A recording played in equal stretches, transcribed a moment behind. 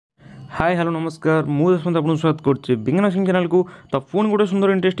Hi hello नमस्कार मुझे आपको स्वागत करछि बिगिनर सिंह चैनल को। तो पुणी गोटे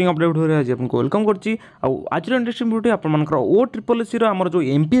सुंदर इंटरेस्टिंग अपडेट हो आज आपको वेलकम करछि। आज इंटरेस्टिंग वीडियो आपनकर ओ ट्रिपल एसी आमर जो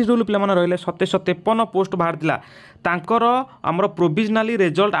एमपीएचडब्ल्यू पे रही 753 पोस्ट बाहर तांकर आमर प्रोविजनाली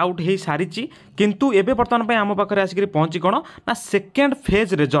रिजल्ट आउट हो सारी किंतु एबे बर्तमान पे आम पाखे आसिक पहुँची कौन ना सेकेंड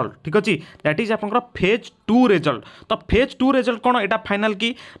फेज रिजल्ट ठीक अच्छे दैट इज आप फेज 2 रिजल्ट। तो फेज 2 रिजल्ट कौन एटा फाइनल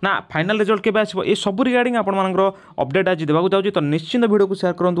कि ना फाइनल रिजल्ट के आसो ये सब रिगार्डिंग आपंकर अपडेट आज देवाक जाऊँगी। तो निश्चिंत वीडियो को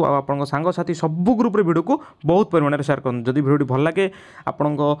शेयर करूँ आप सांगसाथी सबू ग्रुप वीडियो को बहुत परिमाण शेयर करूँ। जदि वीडियो भल लगे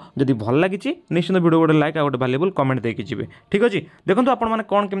आपको जदि भल लगी निश्चित वीडियो गोटे लाइक आ गोटे वैल्यूएबल कमेंट देके जी ठीक अच्छे। देखो आपने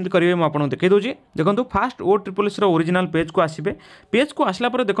कौन केमती करेंगे मुझे देखई दूसरी। देखो फास्ट ओ ट्रिपल एस ओरिजिनल पेज को आसवे पेज को आसला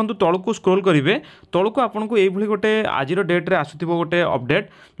देखो तौक को स्क्रोल करेंगे तौक आपको ये गोटे आज डेट्रे आसुव गोटे अपडेट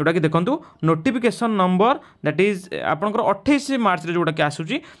जोटा कि देखो नोटिफिकेशन नंबर दैट इज आपंकर 28 मार्च जोटा कि आसूँ।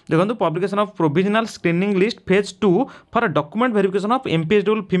 देखो publication of provisional screening list phase 2 for document verification of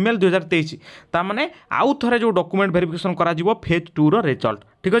MPHW female 2023 ताने आउ थे जो डॉक्यूमेंट वेरिफिकेशन करा फेज 2 रिजल्ट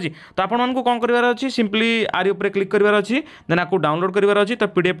ठीक अच्छे। तो आपको कौन करार अच्छी सिंपली आर ऊपर क्लिक करार अच्छी देन आपको डाउनलोड करार अच्छी। तो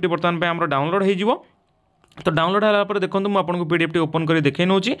पीडीएफ टी बर्तमान पे आम डाउनलोड हो तो डाउनलोड है देखो मुझे आपको पीडीएफ टी ओपन कर देखे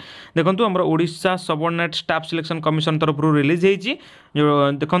नौ। देखो आम Odisha subordinate staff selection commission तरफ रिलीज होती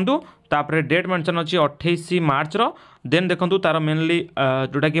देखो तापर डेट मेंशन अच्छी 28 मार्च देन देखो तार मेनली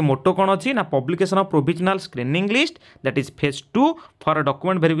जोटा कि मोटो कौन अच्छी ना publication of provisional screening list that is phase 2 for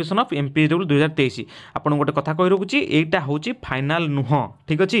document verification of MPHW 2023। आपको गोटे कथा कही रखुच्छी यहाँ हूँ फाइनाल नुह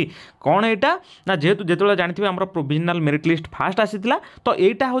ठीक अच्छे। कौन यहाँ ना जेहेतु जो जानते हैं प्रोविजनल मेरिट लिस्ट फास्ट आसीला तो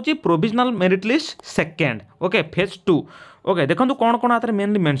यहाँ हूँ provisional merit list second okay phase 2 okay. देखो कौन कौन आते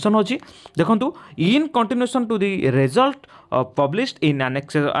मेनली मेंशन अच्छी देखो in continuation to the result published in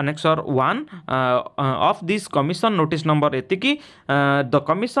annexure 1 of this commission notice number एतिकी the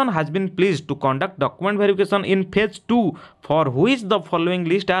commission has been pleased to conduct document verification in phase 2 for which the following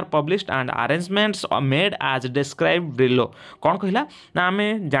list are published and arrangements are made as described below। कौन कहला ना आम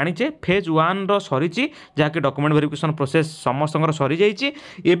जाचे phase 1 रो सरी जहाँकि document verification process समस्त सरी जाइए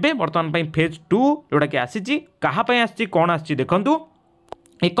एबे बर्तमान फेज 2 जोटा कि आसी कहाँ आसी कौन आसी देखूँ।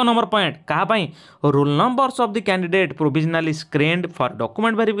 एक नंबर पॉइंट कहाँ roll numbers of the candidate provisionally screened for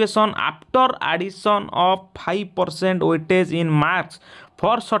document verification after addition of 5% weightage in marks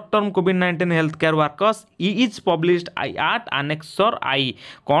for short term covid health care workers is published eight annexure आई।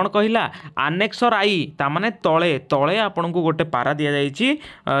 कौन कहला annexure आई तामाने तले तले आपन को गोटे पारा दिया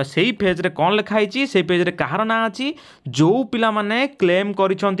जाइए से पेज रे कौन लिखाई से पेज रे कहार ना अच्छी जो पिला माने क्लेम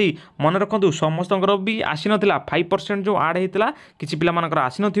करिसंती मन रखु समस्त भी आसी नथिला 5% जो आड होता किसी पिला मानकर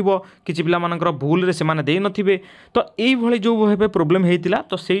आसी नथिबो किसी पिला मानकर भूल रे से माने देई नथिबे। तो एई भली जो भाबे प्रॉब्लम हेतिला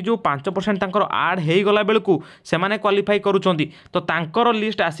तो सेई जो 5% तांकर आड हेई गला बेलकू से माने क्वालिफाई करूचंती तो तांकर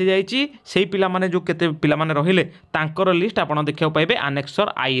लिस्ट आसी जाइए से पिला माने जो केते पिला माने रहिले तांकर लिस्ट आपन देखियो पाइबे annexure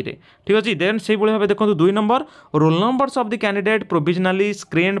आई रे ठीक अछि। देन से भली भाबे देखो 2 number roll numbers of the candidate provisionally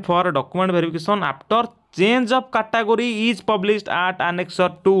screened for document verification after change of category is published eight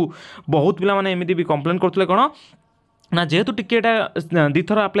annexure 2। बहुत पिला माने एमिति भी कंप्लेन करथले कोन ना जेहेतु टिके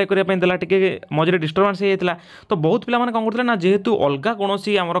दीथर आप्लाय करने देला टिके मझे डिस्टर्बांस होता तो बहुत पिला माने कौन करते ना जेहेतु अलग कौन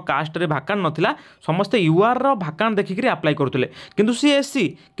आमर कास्ट रे भाकान नथिला समस्ते यूआर रो भाकान देखिक आप्लाय करते किंतु सी एससी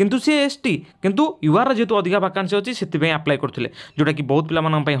किंतु सी एसटी किंतु यूआर जेहेतु अधिका भाकांसी अच्छी से आप्लाय करते जोटा कि बहुत पिला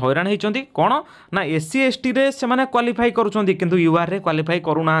मानन पई हैरान होती कौन ना एससी एसटी रे से माने क्वालिफाई करूछंती किंतु यूआर रे क्वालिफाई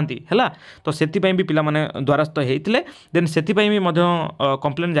करूनांती हैला तो सेति पई भी पिला माने द्वारस्थ हेइतिले देन सेति पई भी मध्य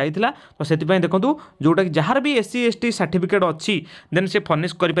कंप्लेन जाइतिला तो सेति पई देखंतु जोटा कि जहार भी एससी एसटी सर्टिफिकेट अच्छी देन से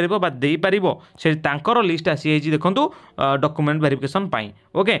फर्निश कर से तांकर लिस्ट आसी देखो डॉक्यूमेंट वेरिफिकेशन पाई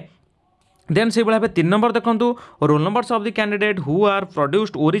ओके। देन से भाव 3 नंबर देखो roll numbers of the candidate who are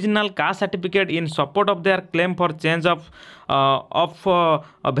produced original caste certificate in support of their claim for change of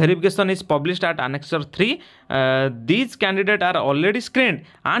verification is published eight annexure 3 these candidates are already screened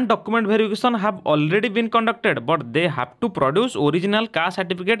and document verification have already been conducted but they have to produce original caste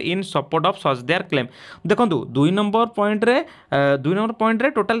certificate in support of such their claim। देखो 2 number point रे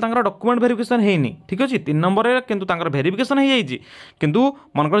total तांकर document verification हेनी ठीक अच्छे 3 number रे किंतु तांकर verification हो जाइए किंतु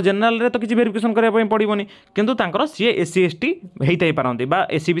मनकर जनरल रे तो किसी वेरिफिकेशन करबा पड़ोनी किंतु तांकर सी एससी एसटी होता ही पारंती बा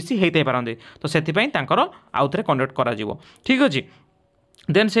एससीबीसी होता ही पारंती तो सेथिपई तांकर आउ थे कंडक्ट करा जिवो ठीक अच्छे।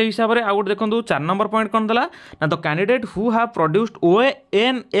 देन से हिसाब से आउट देखो 4 नंबर पॉइंट कौन देला ना the candidate who have produced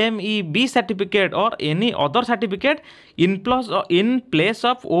ONMEB certificate और any other certificate in place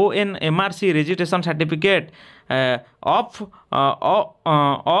of ONMRC registration certificate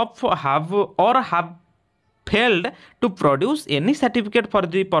have failed to produce any certificate for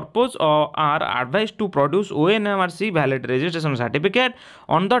the purpose or are advised to produce ONMRC valid registration certificate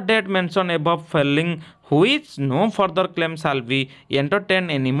on the date mentioned above failing which no further claim shall be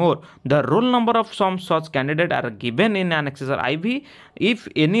entertained anymore. The roll number of some such candidate are given in annexure IV. If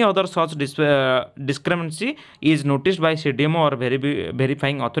any other such discrepancy is noticed by CDMO or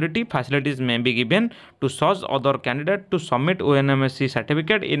verifying authority, facilities may be given to such other candidate to submit ONMSC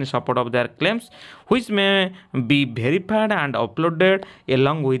certificate in support of their claims, which may be verified and uploaded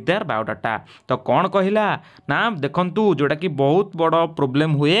along with their biodata. तो कौन कहला ना देखंतु जोटा कि बहुत बड़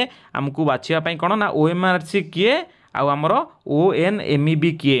problem हुए आमको बाछिया पई कोन ना OMRC किए आउ आमर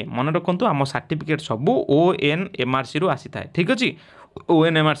ONMEB किए मन रखंतु आम सर्टिफिकेट सबू ONMRC रु आसी थाए ठीक अछि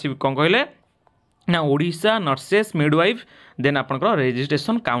ONMRC कौन कहले ना ओडिशा नर्सेस मिडवाइफ देन आपनकर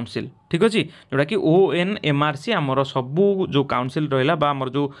रजिस्ट्रेशन काउंसिल ठीक अछि जोटा कि ONMRC आमर सबू जो काउंसिल रहिला बा आमर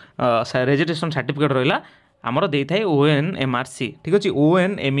जो रजिस्ट्रेशन सर्टिफिकेट रहिला आमर दे थाए ONMRC ठीक अछि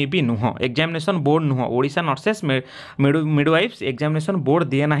ONMEB नुह एग्जामिनेशन बोर्ड नुह Odisha nurses midwives examination board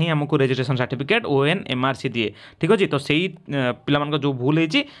दिए नाही हमको रजिस्ट्रेशन सर्टिफिकेट ONMRC दिए ठीक अछि तो सेही पिला मन जो भूल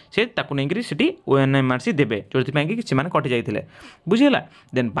हेछि से ताकु नै करी सिटी ONMRC देबे जोथि पय कि सिमान कटि जाइथिले बुझिला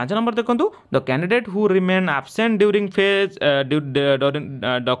देन 5 नंबर देखंतु the candidate who remain absent during phase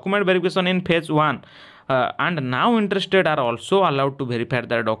document verification in phase 1 and now interested are also allowed to verify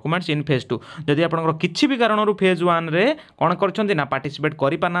their documents in phase 2 जदि आपनकर किछि भी कारणरू फेज 1 रे कोन करछन्ती ना पार्टिसिपेट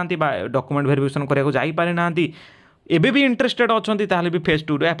करि पानांती बा डॉक्यूमेंट वेरिफिकेशन करिया को जाई पारि नांती एबे भी इंटरेस्टेड अच्छी ताहले भी फेज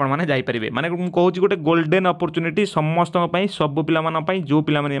 2 रे आपण माने जाई परिबे माने कहूँ गोटे गोल्डन अपॉर्चुनिटी समस्त सब पिला मान पई जो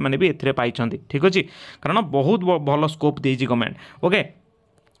पिला माने भी एथरे पाइछन्ती ठीक अछि कारण बहुत भलो स्कोप देइछि गवर्नमेंट ओके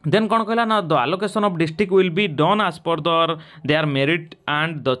then कौन कहला ना the allocation of district will be done as per their merit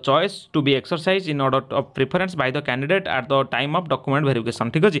and the choice to be exercised in order of preference by the candidate at the time of document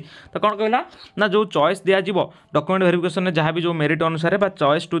verification ठीक अछि तो कौन कहला ना जो चॉइस दिया जिवो document verification ने जहाँ भी जो मेरिट अनुसार बा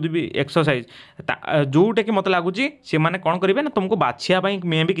चॉइस टू बी एक्सरसाइज जोटा कि मत लगुच से मैंने कौन करेंगे ना तुमको बाछिया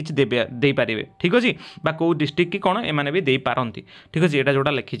मे भी किसी दे पारे ठीक अच्छे कौ डिस्ट्रिक्ट की कौन एम भी दे पारती ठीक अच्छे यहाँ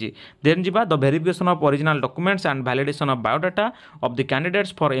जोटा लिखी then ji the verification of original documents and validation of biodata of the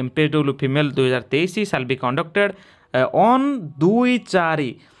candidates for MPW female 2023 shall be conducted on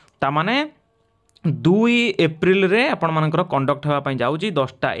 2/4 तामाने 2 April रे आपण मानकर कंडक्ट होगा जाऊँगी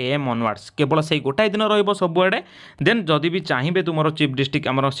 10टा AM ऑनवर्ड्स केवल से गोटाए दिन रहिबो सबुआडे देन जदि भी चाहिए तुम चीफ डिस्ट्रिक्ट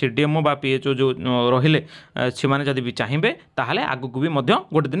आम CDMO बा PHO जो रहिले से माने जदि भी चाहिए ताहले आगु भी मध्य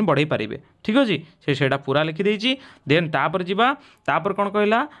गोटे दिन बढ़ाई पारे ठीक अच्छे से पूरा लिखी देछि देन तापर जीवा तापर कौन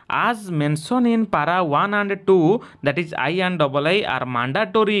कहला आज मेंशन इन पारा 1 and 2 that is I and II are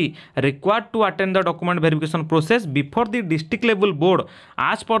mandatory required to attend the document verification process before the district level board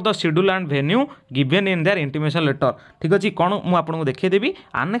आज पर the schedule and venue given in their intimation letter ठीक अच्छे कौन मुझे आपको देखदेवी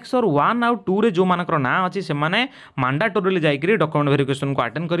आनेक्सर 1 और 2 रे जो मानकर ना अच्छी से मैंडेटोरिली जाइए डॉक्यूमेंट वेरिफिकेशन को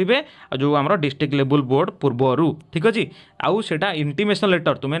अटेंड करेंगे जो आम डिस्ट्रिक्ट लेवल बोर्ड पूर्वर ठीक अच्छे आउ सेटा इंटिमेशन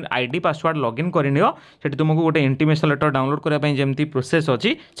लेटर तुम्हें आईडी पासवर्ड लॉगिन करनियो सेठी तुमको गोटे इंटिमेशन लेटर डाउनलोड करने जमी प्रोसेस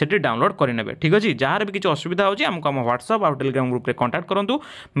अच्छी से डाउनलोड करेंगे ठीक अच्छे जहाँ भी किसी असुविधा होची हमको आम व्हाट्सएप और टेलीग्राम ग्रुप में कांटेक्ट करूँ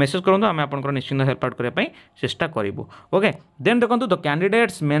मेसेज करूँ आम आप निश्चिंत हेल्प आउट करने चेष्टा करूँ ओके देन देखो द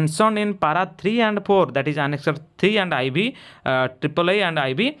कैंडिडेट्स मेंशन इन पारा 3 and 4 that is annexure 3 and IV III and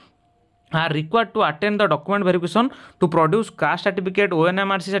IV are required to attend the document verification to produce caste certificate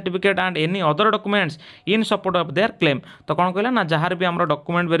ONMRC certificate and any other documents in support of their claim तो कौन कहला ना जहाँ भी आम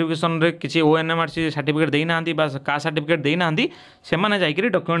document verification रे किसी ONMRC certificate देना कास्ट सर्टिफिकेट देना से मैंने जाकि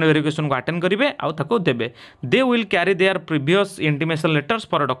डॉक्यूमेंट वेरिफिकेशन को अटेंड करेंगे आउ ताको देबे they will carry their previous intimation letters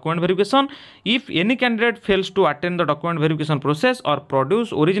for document verification if any candidate fails to attend the document verification process और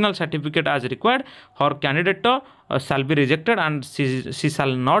produce original certificate as required her candidate shall be rejected and she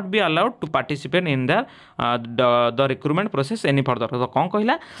shall not be allowed to participate in the recruitment process any further तो कौन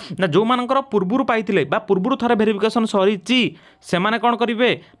कहला ना जो मानकर पूर्वरु पाइथिले बा पूर्वरु थरे verification सरीची से माने कौन करिवे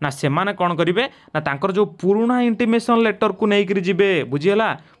ना से माने कौन करिवे ना तांकर जो पुराना इंटिमेशन लेटर को नै करी जिवे बुझियला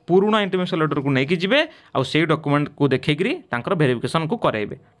पुराना इंटिमेशन लेटर को नै कि जिवे आ सेही डॉक्यूमेंट को देखै करी तांकर वेरिफिकेशन को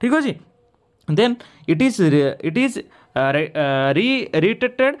कराइबे ठीक अछि then it is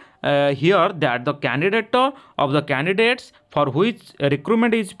reiterated here that the candidate of the candidates for which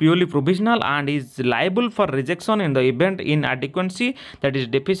recruitment is purely provisional and is liable for rejection in the event inadequacy that is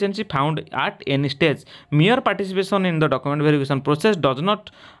deficiency found at any stage mere participation in the document verification process does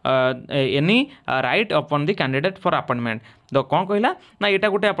not any right upon the candidate for appointment तो कौन कहला ना यहाँ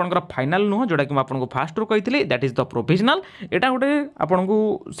गोटे आपंकर final नुह जोटा कि आपको फास्ट रू कही दैट इज द प्रोविजनल यहाँ गोटे आपको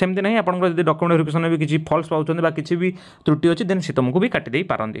सेमती ना आप डॉक्यूमेंट वेरिफिकेशन भी किसी फॉल्स पाँच किसी भी त्रुटि अच्छी देन सी तुमको भी काटिदे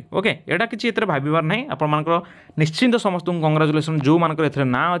पारती ओके यहाँ किसी एत भाबार ना आप निश्चिंत समस्त कंग्राचुलेसन जो मानकर ए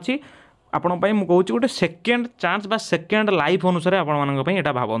ना अच्छी आपण मुझे कहूँ गोटे सेकेंड चांस बा सेकेंड लाइफ अनुसार आपण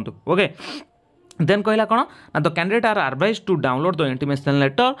यहाँ भावतु ओके देन कहला कौन ना the candidate are advised to download the intimation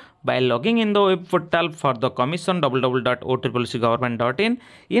letter by logging in the web portal for the commission www.occgovernment.in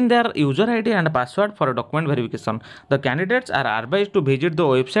in their user ID and password for document verification. The candidates are advised to visit the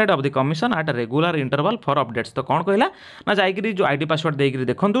website of the commission at a regular interval for updates. तो कौन कहला ना जाइकरी जो ID password देकरी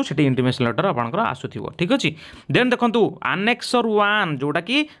देखंतु सेठी intimation letter आपनकर आसुथिबो ठीक अछि then देखंतु annexure 1 जोटा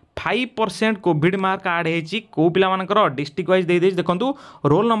कि 5% कोविड मार्क आड होती कौ पिला डिस्ट्रिक्ट वाइज दे देखो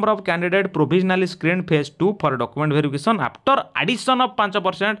roll number of candidate provisionally screen phase 2 for document verification after addition of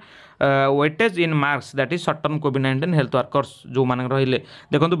 5% weightage in marks that is short term covid health workers जो मान रहिले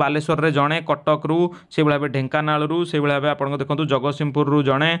देखो बालेश्वर में जड़े कटक रु से भाव ढेंकानाल रु से भाव आप देखो जगतसिंहपुर रु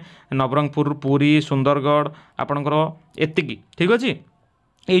जड़े नवरंगपुर पुरी सुंदरगढ़ आपणकर एतिकी ठीक अच्छे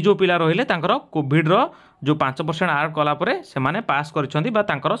ये जो पिला रहिले तांकर कोविड रो जो 5% आड कलापर से पास कर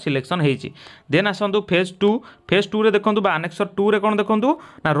सिलेक्शन होती देन आसतु फेज 2 रे देखो आनेक्सर 2 रे कौन देखो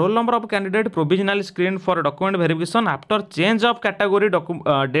ना roll number of candidate provisional screen for document verification after change of category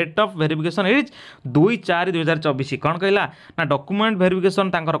date of verification is 2/4/2024 कौन कहला ना डॉक्यूमेंट वेरिफिकेशन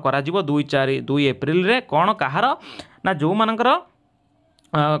तांकर करा जिवो 2 एप्रिल रे कौन कहार ना जो मानकर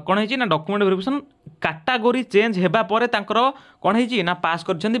कौन है ना डॉक्यूमेंट वेरिफिकेशन कैटेगरी चेंज हेबा परे तांकर कौन है ना पास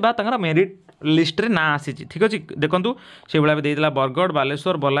कर मेरिट लिस्ट रे ना आसी ठीक अच्छे देखो से भाव देला बरगढ़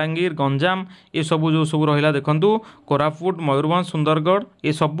बालेश्वर बलांगीर गंजाम ये सबू जो सब रहा देखो कोरापुट मयूरभंज सुंदरगढ़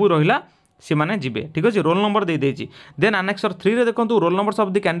ये सबू रहा से माने जीवे ठीक अच्छे रोल नंबर दे देछि देन आनेक्सर 3 रे देखो roll numbers of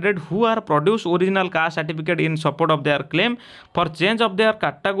the candidate who are produce original caste certificate in support of their claim for change of their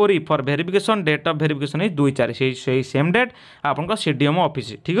category for verification date of verification is 2/4 से सेम डेट आपन CDMO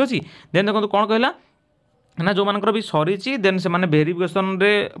office ठीक अच्छे then देखो कौन कहला ना जो मानकर भी सरी देन से माने वेरिफिकेशन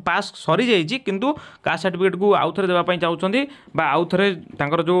रे पास सरी जाइए किंतु कास्ट सर्टिफिकेट को आउ थे देवाई चाहते आउ थे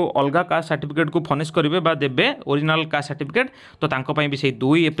जो अलग कास्ट सर्टिफिकेट को फर्निश करेंगे देवे ओरिजिनल कास्ट सर्टिफिकेट तो तांको भी से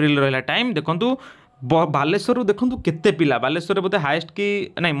 2 एप्रिल रहा टाइम देखो बालेश्वर देखो केते पिला बालेश्वर बोधे हाएस्ट कि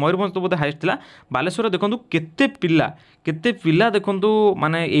नहीं मयूरभंज तो बोधे हाएस्ट था बालेश्वर देखो केते पिला देखो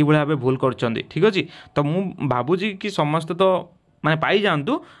माने ये भाव भूल कर ठीक अच्छे तो मुझे भावुची कि समस्ते तो माने पाई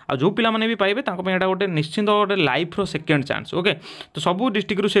जातु आ जो पिला माने भी पाइबे तांको पे एटा गोटे निश्चिंत गोटे life row second chance okay तो सबू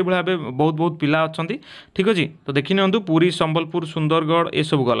डिस्ट्रिक्ट से भाव बहुत पिला अच्छा ठीक अच्छे तो देखी नि पुरी संबलपुर सुंदरगढ़ ये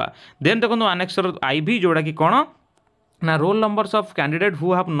सब गला देन देखो आनेक्सर आईवी जोड़ा कि कौन ना roll numbers of candidate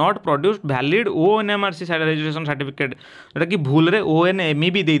who have not produced valid ओएनएमआरसी registration certificate जोटा कि भूल रे ओएनएमई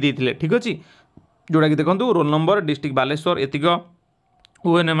भी दे देथिले ठीक अच्छे जोड़ा कि देखो roll number district Baleshwar एतिक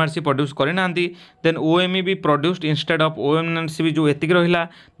ओएनएमआरसी produce करना देन ओएमई भी प्रोड्यूस्ड इंस्टेड ऑफ ओएनएमआरसी भी जो एतिक रहा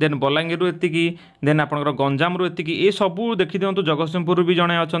देन बलांगीर एतिकी देन आपंकर गंजाम एतिकी ये सबू देखी दिंतु जगतसिंहपुर भी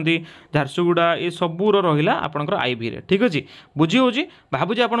जड़े अच्छा झारसुगुड़ा ये सबूर रहा आपंकर आईवी रे ठीक अच्छे बुझी होची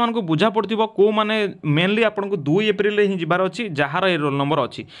भावुची आपको बुझा पड़ो कौ मैंने मेनली आपको 2 एप्रिल ही जबार अच्छी जार ये रोल नंबर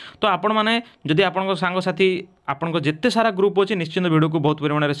अच्छी तो आपण मैंने जदि आप सांगसाथी आपन जिते सारा ग्रुप अच्छे निश्चिंत वीडियो को बहुत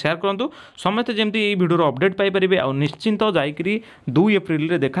परिमाण में शेयर करूँ समस्ते जमी ये वीडियो अपडेट पाइपर आ निश्चिंत जाकरी 2 एप्रिल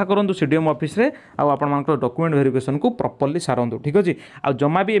रे देखा करूँ सीडीएम ऑफिस रे आपण डॉक्यूमेंट वेरिफिकेशन को प्रॉपर्ली सारंतु ठीक अच्छे आ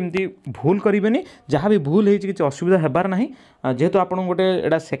जमा भी एमती भूल करेंगे जहाँ भी भूल होती किसी असुविधा हेबार ना जेहेतु आपन गोटे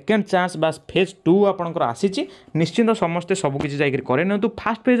एटा सेकेंड चांस बा फेज 2 आपंकर आसी निश्चिंत समस्ते सबकि जाकरी कर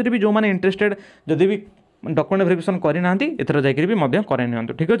फास्ट फेज भी जो मैंने इंटरेस्टेड जदि भी डॉक्यूमेंट वेरिफिकेशन करना एथर जाकरी भी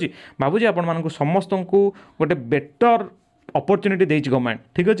करनी ठीक अच्छे भावुची आपण समस्त को गोटे बेटर अपॉर्चुनिटी देछि गवर्नमेंट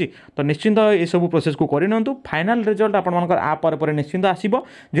ठीक अच्छे तो निश्चिंत ये सब प्रोसेस को करनी फाइनल रिजल्ट आपर आपर निश्चिंत आसो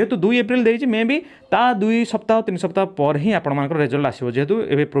जेहेतु 2 एप्रिल देछि मे बी ता 2 सप्ताह 3 सप्ताह पर ही आपर रिजल्ट आसो जेहेतु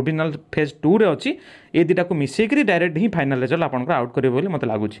एवं प्रोविजनल फेज 2 रे अच्छी ये दुटा को मिसेक डायरेक्ट ही फाइनल रिजल्ट आपको आउट करेंगे मत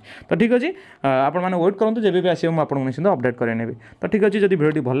लगुच तो ठीक अच्छे आपने वेट करूँ जब भी आसो मुझे निश्चिंत अपडेट करेनेबी तो ठीक अच्छे जब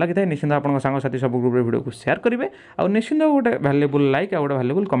वीडियो भल लगी था निश्चिंत आप सांगसाथी सब ग्रुप वीडियो को शेयर करेंगे और निश्चिंत गोटे वैल्यूएबल लाइक और गोटे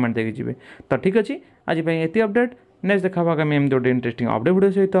वैल्यूएबल कमेंट देके जी तो ठीक अच्छे आज ये अपडेट नेक्स्ट देखा आगामी एमती गोटे इंटरेस्टिंग अपडेट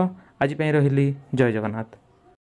वीडियो सहित आज रही जय जगन्नाथ।